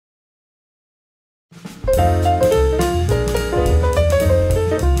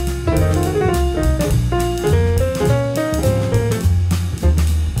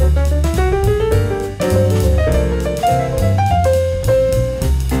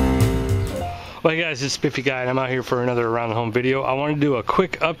Well, hey guys, it's Spiffy Guy, and I'm out here for another Around the Home video. I wanted to do a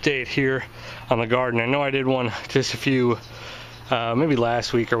quick update here on the garden. I know I did one just a few, maybe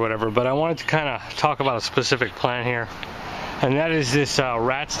last week or whatever, but I wanted to kind of talk about a specific plant here, and that is this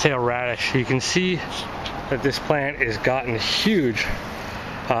rat's tail radish. You can see that this plant has gotten huge.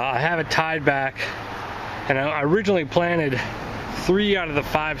 I have it tied back, and I originally planted 3 out of the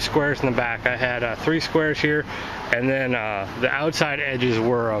 5 squares in the back. I had 3 squares here, and then the outside edges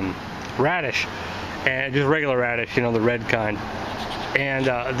were radish, and just regular radish, you know, the red kind. And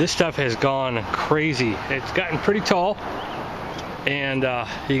this stuff has gone crazy. It's gotten pretty tall, and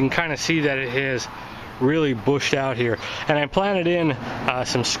you can kind of see that it has really bushed out here. And I planted in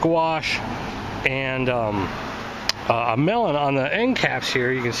some squash and a melon on the end caps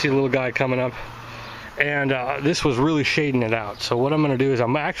here. You can see a little guy coming up, and this was really shading it out. So what I'm going to do is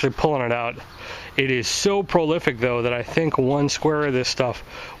I'm actually pulling it out. It is so prolific though that I think 1 square of this stuff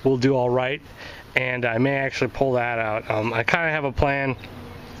will do all right, and I may actually pull that out. I kind of have a plan.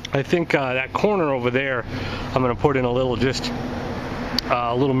 I think that corner over there I'm going to put in a little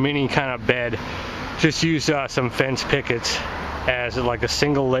mini kind of bed. Just use some fence pickets as like a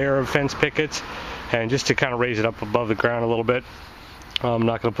single layer of fence pickets, and just to kind of raise it up above the ground a little bit. I'm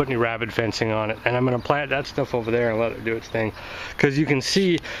not going to put any rabbit fencing on it, and I'm going to plant that stuff over there and let it do its thing, because you can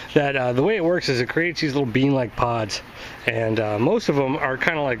see that the way it works is it creates these little bean-like pods, and most of them are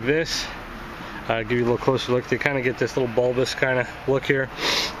kind of like this. I'll give you a little closer look. They kind of get this little bulbous kind of look here,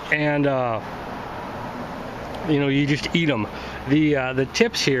 and you know, you just eat them. The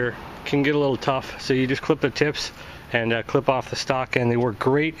tips here can get a little tough, so you just clip the tips and clip off the stalk, and they work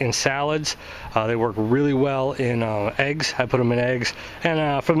great in salads. They work really well in eggs. I put them in eggs,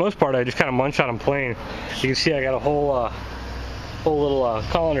 and for the most part I just kind of munch on them plain. You can see I got a whole little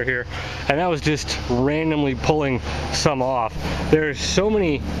colander here, and that was just randomly pulling some off. There's so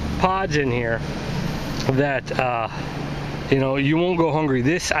many pods in here that you know, you won't go hungry.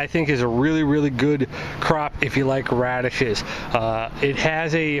 This, I think, is a really good crop if you like radishes. It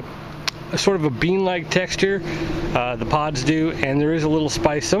has a sort of a bean-like texture, the pods do, and there is a little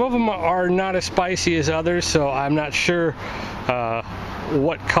spice. Some of them are not as spicy as others, so I'm not sure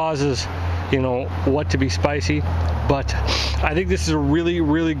what causes, you know, what to be spicy, but I think this is a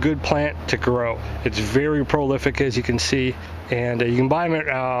really good plant to grow. It's very prolific, as you can see, and you can buy them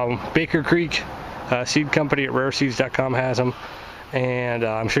at Baker Creek Seed Company at rareseeds.com has them, and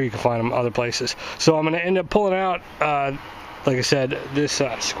I'm sure you can find them other places. So I'm going to end up pulling out like I said, this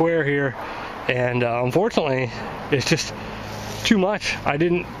square here, and unfortunately it's just too much. I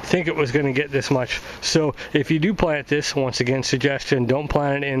didn't think it was going to get this much. So if you do plant this, once again, suggestion, don't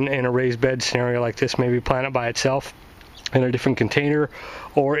plant it in a raised bed scenario like this. Maybe plant it by itself in a different container,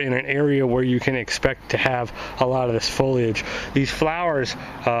 or in an area where you can expect to have a lot of this foliage. These flowers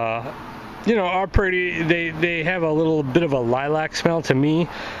you know, are pretty. They have a little bit of a lilac smell to me,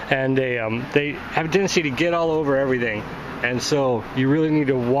 and they have a tendency to get all over everything. And so you really need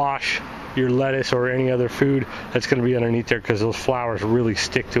to wash your lettuce or any other food that's going to be underneath there, because those flowers really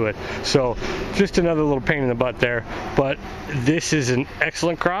stick to it. So just another little pain in the butt there, but this is an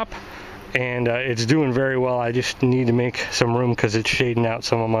excellent crop, and it's doing very well. I just need to make some room because it's shading out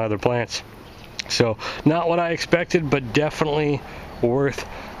some of my other plants. So not what I expected, but definitely worth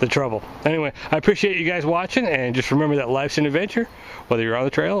the trouble. Anyway, I appreciate you guys watching, and just remember that life's an adventure, whether you're on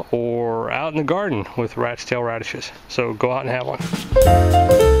the trail or out in the garden with rat's tail radishes. So go out and have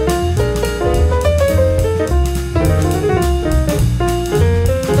one.